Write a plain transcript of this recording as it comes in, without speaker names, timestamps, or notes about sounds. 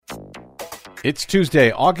It's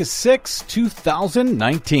Tuesday, August 6,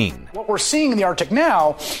 2019. What we're seeing in the Arctic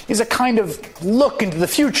now is a kind of look into the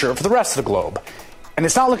future for the rest of the globe. And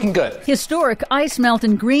it's not looking good. Historic ice melt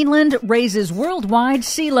in Greenland raises worldwide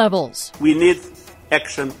sea levels. We need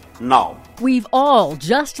action now. We've all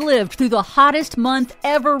just lived through the hottest month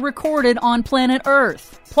ever recorded on planet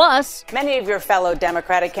Earth. Plus, many of your fellow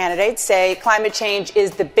Democratic candidates say climate change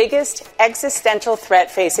is the biggest existential threat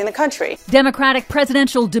facing the country. Democratic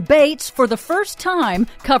presidential debates for the first time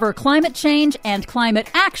cover climate change and climate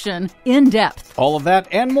action in depth. All of that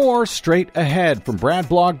and more straight ahead. From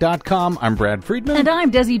BradBlog.com, I'm Brad Friedman. And I'm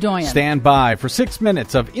Desi Doyen. Stand by for 6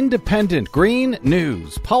 minutes of independent green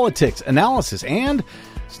news, politics, analysis, and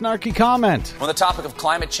snarky comment. When the topic of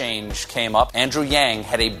climate change came up, Andrew Yang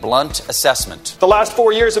had a blunt assessment. The last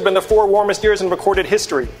 4 years have been the 4 warmest years in recorded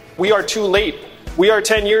history. We are too late. We are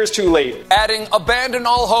 10 years too late. Adding, abandon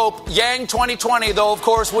all hope, Yang 2020, though of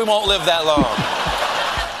course we won't live that long.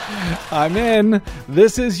 I'm in.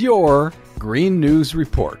 This is your Green News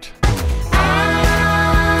Report.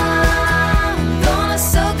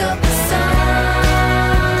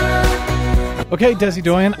 Okay, Desi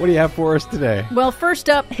Doyen, what do you have for us today? Well, first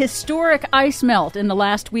up, historic ice melt in the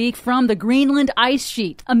last week from the Greenland ice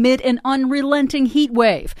sheet amid an unrelenting heat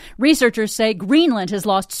wave. Researchers say Greenland has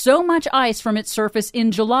lost so much ice from its surface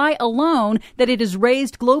in July alone that it has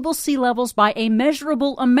raised global sea levels by a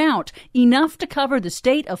measurable amount, enough to cover the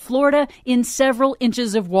state of Florida in several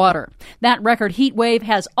inches of water. That record heat wave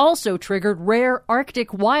has also triggered rare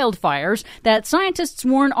Arctic wildfires that scientists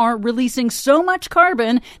warn are releasing so much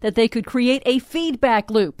carbon that they could create a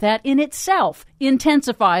feedback loop that in itself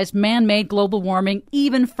intensifies man-made global warming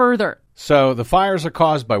even further. So the fires are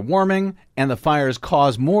caused by warming, and the fires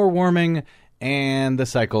cause more warming, and the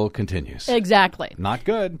cycle continues. Exactly. Not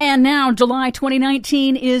good. And now July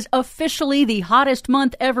 2019 is officially the hottest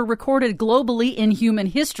month ever recorded globally in human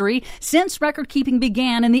history since record-keeping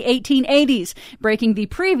began in the 1880s, breaking the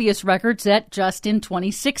previous record set just in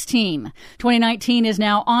 2016. 2019 is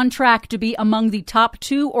now on track to be among the top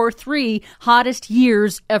 2 or 3 hottest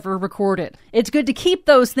years ever recorded. It's good to keep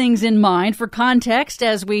those things in mind for context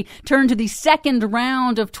as we turn to the second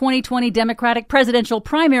round of 2020 Democratic presidential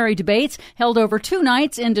primary debates held over 2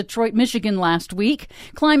 nights in Detroit, Michigan last week.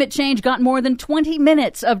 Climate change got more than 20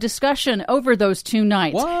 minutes of discussion over those 2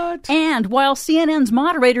 nights. What? And while CNN's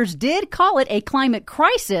moderators did call it a climate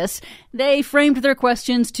crisis, they framed their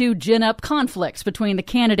questions to gin up conflicts between the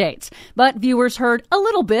candidates. But viewers heard a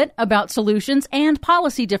little bit about solutions and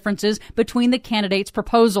policy differences between the candidates'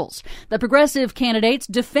 proposals. The progressive candidates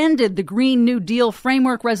defended the Green New Deal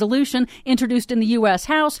framework resolution introduced in the U.S.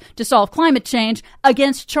 House to solve climate change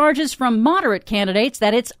against charges from moderate candidates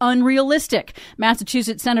that it's unrealistic.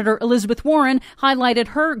 Massachusetts Senator Elizabeth Warren highlighted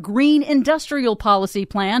her green industrial policy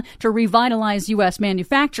plan to revitalize U.S.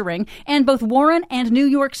 manufacturing, and both Warren and New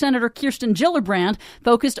York Senator Kirsten Gillibrand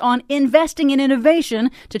focused on investing in innovation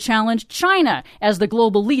to challenge China as the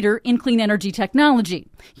global leader in clean energy technology.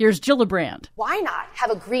 Here's Gillibrand. Why not have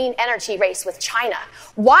a green energy race with China?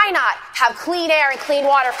 Why not have clean air and clean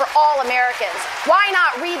water for all Americans? Why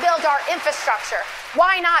not rebuild our infrastructure?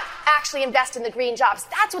 Why not actually invest in the green jobs?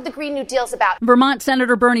 That's what the Green New Deal's about. Vermont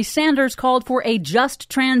Senator Bernie Sanders called for a just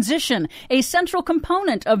transition, a central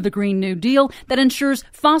component of the Green New Deal that ensures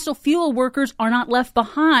fossil fuel workers are not left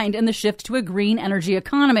behind in the shift to a green energy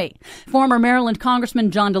economy. Former Maryland Congressman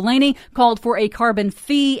John Delaney called for a carbon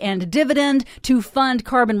fee and dividend to fund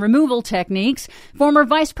carbon removal techniques. Former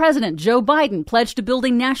Vice President Joe Biden pledged to build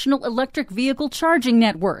a national electric vehicle charging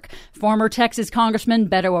network. Former Texas Congressman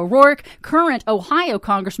Beto O'Rourke, current Ohio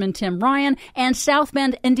Congressman Tim Ryan, and South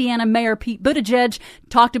Bend, Indiana Mayor Pete Buttigieg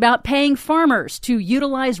talked about paying farmers to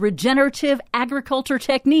utilize regenerative agriculture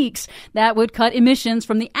techniques that would cut emissions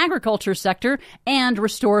from the agriculture sector and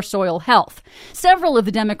restore soil health. Several of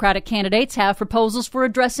the Democratic candidates have proposals for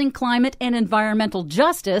addressing climate and environmental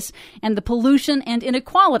justice and the pollution and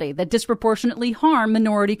inequality that disproportionately harm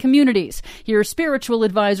minority communities. Here's spiritual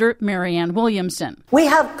advisor Marianne Williamson. We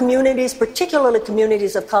have communities, particularly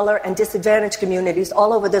communities of color and disadvantaged communities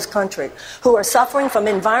all over this country, who are suffering from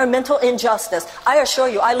environmental injustice. I assure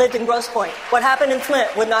you, I lived in Grosse Pointe. What happened in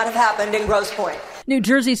Flint would not have happened in Grosse Pointe. New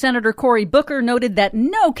Jersey Senator Cory Booker noted that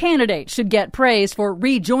no candidate should get praise for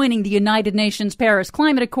rejoining the United Nations Paris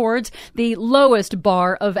Climate Accords, the lowest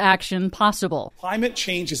bar of action possible. Climate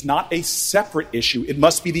change is not a separate issue. It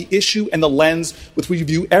must be the issue and the lens with which we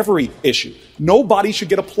view every issue. Nobody should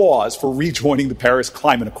get applause for rejoining the Paris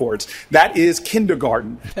Climate Accords. That is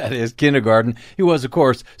kindergarten. That is kindergarten. He was, of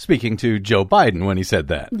course, speaking to Joe Biden when he said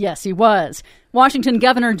that. Yes, he was. Washington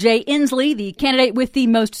Governor Jay Inslee, the candidate with the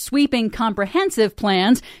most sweeping comprehensive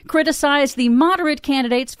plans, criticized the moderate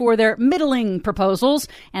candidates for their middling proposals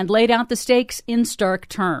and laid out the stakes in stark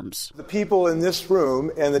terms. The people in this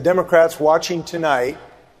room and the Democrats watching tonight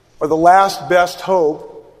are the last best hope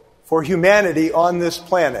for humanity on this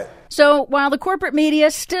planet. So while the corporate media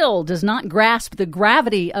still does not grasp the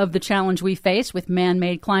gravity of the challenge we face with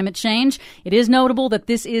man-made climate change, it is notable that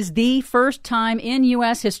this is the first time in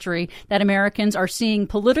U.S. history that Americans are seeing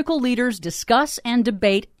political leaders discuss and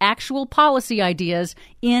debate actual policy ideas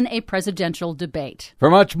in a presidential debate. For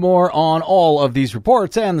much more on all of these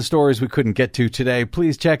reports and the stories we couldn't get to today,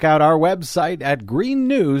 please check out our website at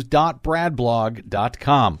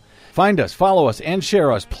greennews.bradblog.com. Find us, follow us, and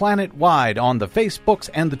share us planet-wide on the Facebooks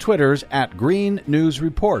and the Twitters at Green News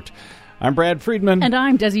Report. I'm Brad Friedman. And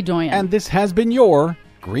I'm Desi Doyen. And this has been your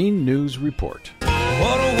Green News Report.